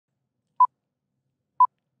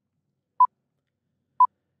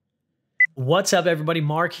What's up, everybody?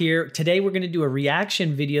 Mark here. Today we're going to do a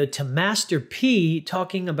reaction video to Master P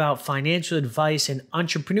talking about financial advice and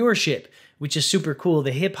entrepreneurship, which is super cool.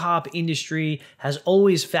 The hip hop industry has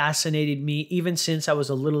always fascinated me, even since I was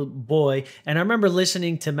a little boy. And I remember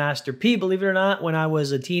listening to Master P, believe it or not, when I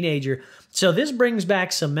was a teenager. So this brings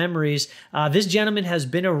back some memories. This gentleman has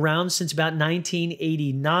been around since about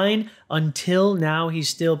 1989 until now. He's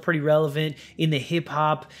still pretty relevant in the hip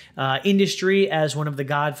hop industry as one of the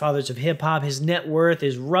godfathers of hip hop. His net worth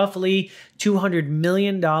is roughly $200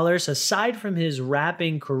 million. Aside from his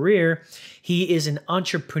rapping career, he is an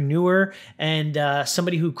entrepreneur and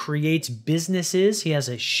somebody who creates businesses. He has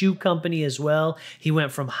a shoe company as well. He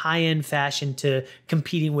went from high-end fashion to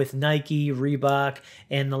competing with Nike, Reebok,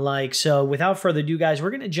 and the like. So without further ado, guys,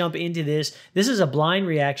 we're going to jump into this. This is a blind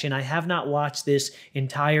reaction. I have not watched this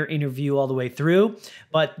entire interview all the way through,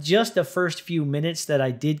 but just the first few minutes that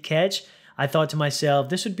I did catch, I thought to myself,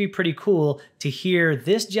 this would be pretty cool to hear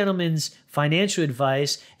this gentleman's financial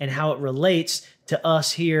advice and how it relates to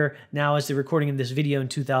us here now as the recording of this video in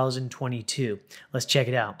 2022. Let's check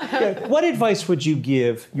it out. What advice would you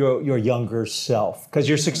give your younger self? Because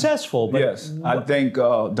you're successful. But yes, I think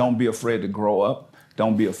don't be afraid to grow up.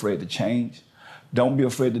 Don't be afraid to change. Don't be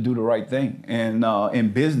afraid to do the right thing. And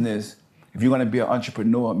in business, if you're going to be an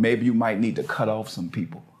entrepreneur, maybe you might need to cut off some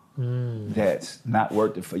people. That's not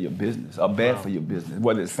worth it for your business or bad for your business,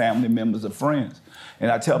 whether it's family members or friends.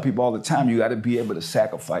 And I tell people all the time, you got to be able to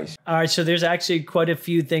sacrifice. All right, so there's actually quite a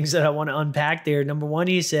few things that I want to unpack there. Number one,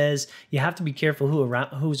 he says you have to be careful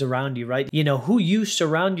who's around you, right? You know, who you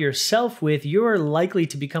surround yourself with, you're likely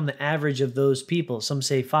to become the average of those people. Some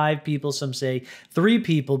say 5 people, some say 3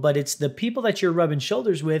 people, but it's the people that you're rubbing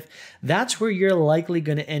shoulders with, that's where you're likely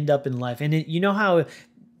going to end up in life. And you know how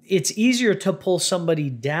it's easier to pull somebody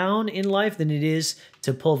down in life than it is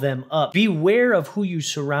to pull them up. Beware of who you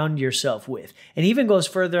surround yourself with. And even goes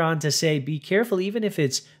further on to say, be careful even if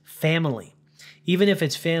it's family. Even if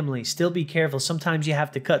it's family, still be careful. Sometimes you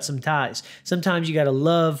have to cut some ties. Sometimes you got to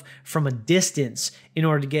love from a distance in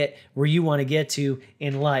order to get where you want to get to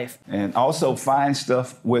in life. And also find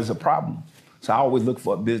stuff where there's a problem. So I always look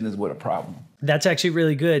for a business with a problem. That's actually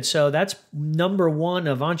really good. So that's number one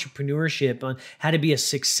of entrepreneurship on how to be a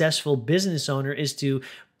successful business owner, is to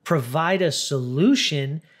provide a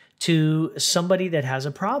solution to somebody that has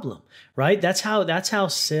a problem, right? That's how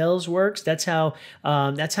sales works. That's how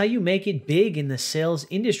you make it big in the sales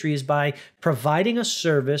industry, is by providing a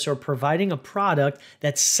service or providing a product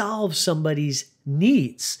that solves somebody's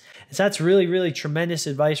needs. So that's really, really tremendous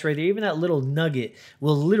advice right there. Even that little nugget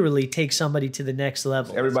will literally take somebody to the next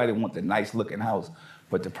level. Everybody wants a nice looking house,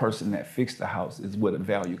 but the person that fixed the house is where the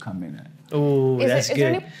value come in at. Oh, that's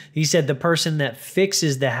good. He said the person that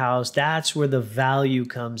fixes the house, that's where the value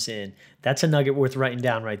comes in. That's a nugget worth writing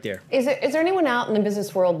down right there. Is there anyone out in the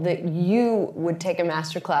business world that you would take a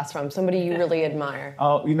master class from, somebody you really admire?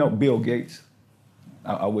 You know, Bill Gates.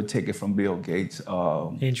 I would take it from Bill Gates.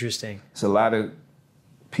 Interesting. It's a lot of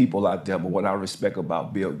people out there, but what I respect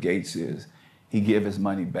about Bill Gates is he give his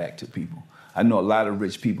money back to people. I know a lot of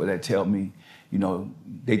rich people that tell me, you know,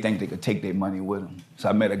 they think they could take their money with them. So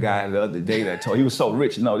I met a guy the other day that told, he was so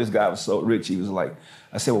rich. No, this guy was so rich. He was like,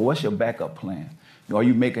 I said, well, what's your backup plan? You know, are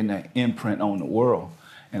you making an imprint on the world?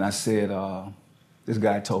 And I said, this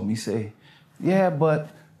guy told me, he said, yeah, but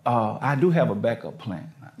I do have a backup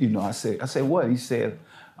plan. You know, I said, what? He said,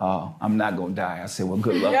 I'm not gonna die. I said, well,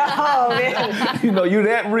 good luck. Oh, man. You know, you're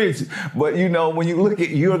that rich, but you know, when you look at,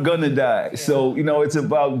 you're gonna die. Yeah. So, you know, it's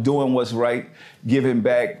about doing what's right, giving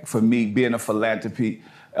back. For me, being a philanthropy,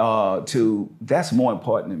 that's more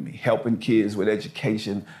important to me. Helping kids with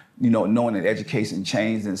education, you know, knowing that education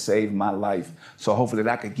changed and saved my life. So hopefully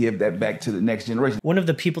that I could give that back to the next generation. One of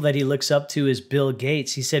the people that he looks up to is Bill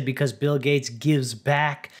Gates. He said because Bill Gates gives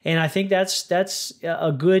back. And I think that's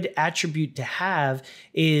a good attribute to have,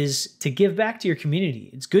 is to give back to your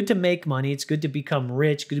community. It's good to make money. It's good to become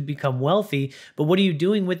rich, good to become wealthy. But what are you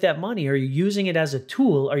doing with that money? Are you using it as a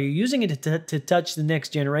tool? Are you using it to touch the next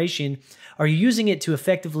generation? Are you using it to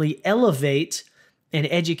effectively elevate and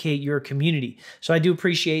educate your community? So I do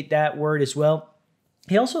appreciate that word as well.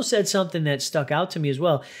 He also said something that stuck out to me as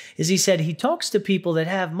well, is he said he talks to people that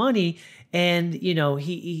have money, and you know,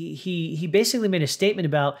 he basically made a statement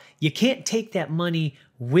about you can't take that money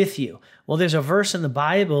with you. Well, there's a verse in the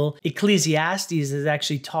Bible, Ecclesiastes, that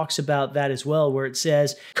actually talks about that as well, where it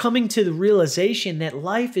says, coming to the realization that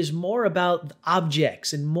life is more about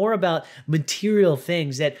objects and more about material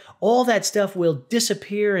things, that all that stuff will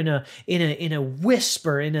disappear in a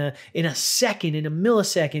whisper, in a second, in a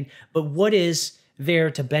millisecond, but what is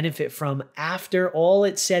there to benefit from after all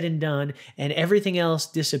it's said and done and everything else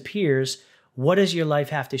disappears, what does your life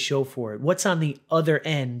have to show for it? What's on the other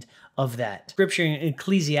end of that? Scripture in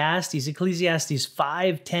Ecclesiastes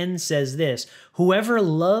 5:10 says this: whoever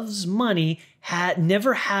loves money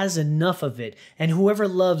never has enough of it, and whoever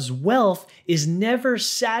loves wealth is never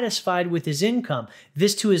satisfied with his income.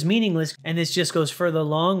 This too is meaningless, and this just goes further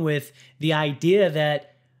along with the idea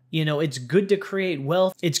that, you know, it's good to create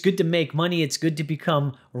wealth, it's good to make money, it's good to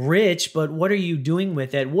become rich, but what are you doing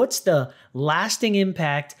with it? What's the lasting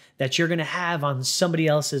impact that you're going to have on somebody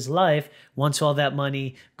else's life once all that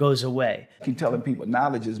money goes away? I keep telling people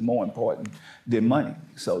knowledge is more important than money.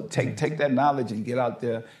 So take that knowledge and get out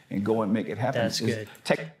there and go and make it happen. That's good.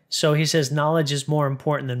 So he says knowledge is more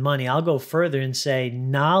important than money. I'll go further and say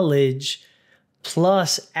knowledge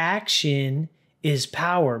plus action is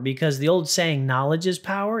power, because the old saying knowledge is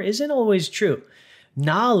power isn't always true.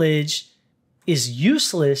 Knowledge is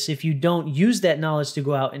useless if you don't use that knowledge to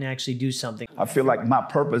go out and actually do something. I feel like my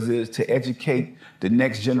purpose is to educate the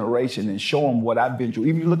next generation and show them what I've been through.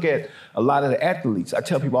 Even you look at a lot of the athletes, I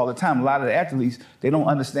tell people all the time, a lot of the athletes, they don't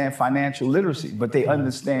understand financial literacy, but they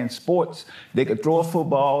understand sports. They could throw a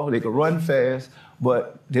football, they could run fast,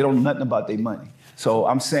 but they don't know nothing about their money. So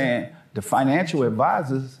I'm saying the financial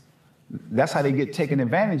advisors, that's how they get taken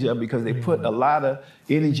advantage of, because they put a lot of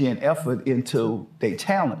energy and effort into their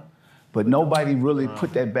talent. But nobody really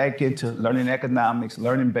put that back into learning economics,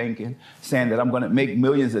 learning banking, saying that I'm going to make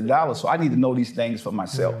millions of dollars. So I need to know these things for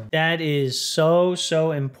myself. That is so,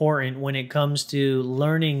 so important when it comes to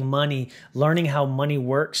learning money, learning how money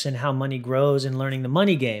works and how money grows, and learning the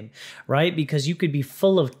money game, right? Because you could be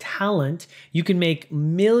full of talent, you can make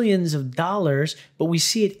millions of dollars, but we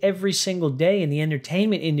see it every single day in the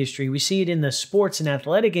entertainment industry. We see it in the sports and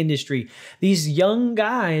athletic industry. These young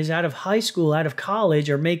guys out of high school, out of college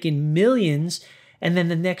are making millions, and then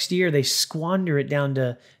the next year they squander it down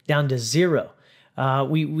to zero.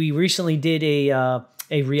 We recently did a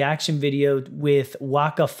reaction video with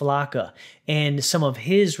Waka Flocka and some of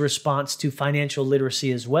his response to financial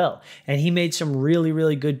literacy as well, and he made some really,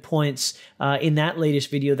 really good points in that latest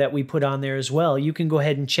video that we put on there as well. You can go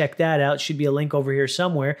ahead and check that out. Should be a link over here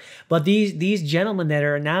somewhere. But these gentlemen that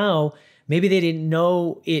are now, maybe they didn't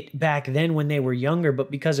know it back then when they were younger, but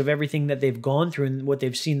because of everything that they've gone through and what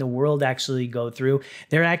they've seen the world actually go through,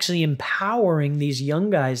 they're actually empowering these young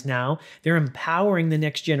guys now. They're empowering the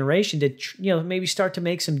next generation to, you know, maybe start to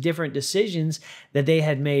make some different decisions that they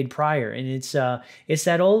had made prior. And it's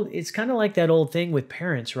kind of like that old thing with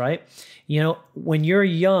parents, right? You know, when you're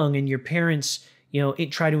young and your parents, you know,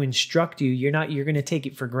 try to instruct you, you're going to take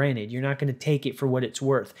it for granted. You're not going to take it for what it's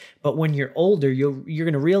worth. But when you're older, you're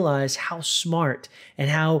going to realize how smart and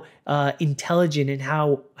how intelligent and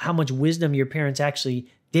how much wisdom your parents actually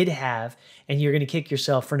did have, and you're going to kick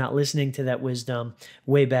yourself for not listening to that wisdom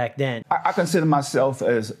way back then. I consider myself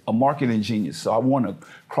as a marketing genius, so I want to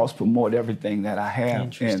cross-promote everything that I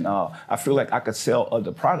have, and I feel like I could sell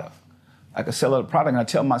other product. I could sell a product, and I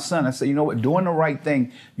tell my son, I say, you know what, doing the right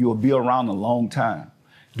thing, you will be around a long time.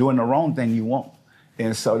 Doing the wrong thing, you won't.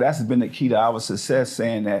 And so that's been the key to our success,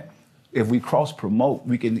 saying that if we cross-promote,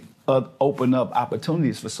 we can open up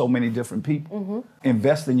opportunities for so many different people.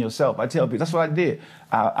 Invest in yourself. I tell people, that's what I did.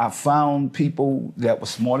 I found people that were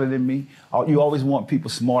smarter than me. You always want people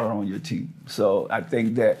smarter on your team. So I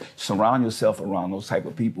think that surround yourself around those type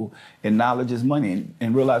of people, and knowledge is money,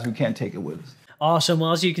 and realize we can't take it with us. Awesome.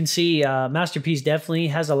 Well, as you can see, Master P's definitely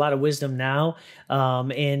has a lot of wisdom now,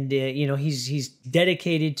 and you know, he's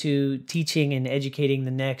dedicated to teaching and educating the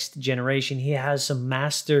next generation. He has some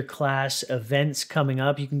master class events coming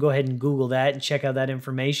up. You can go ahead and Google that and check out that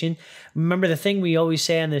information. Remember, the thing we always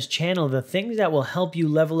say on this channel, the things that will help you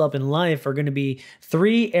level up in life are going to be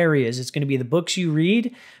 3 areas. It's going to be the books you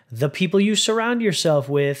read, the people you surround yourself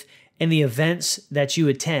with, and the events that you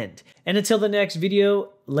attend. And until the next video,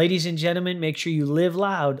 ladies and gentlemen, make sure you live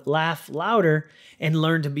loud, laugh louder, and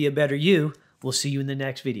learn to be a better you. We'll see you in the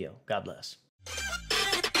next video. God bless.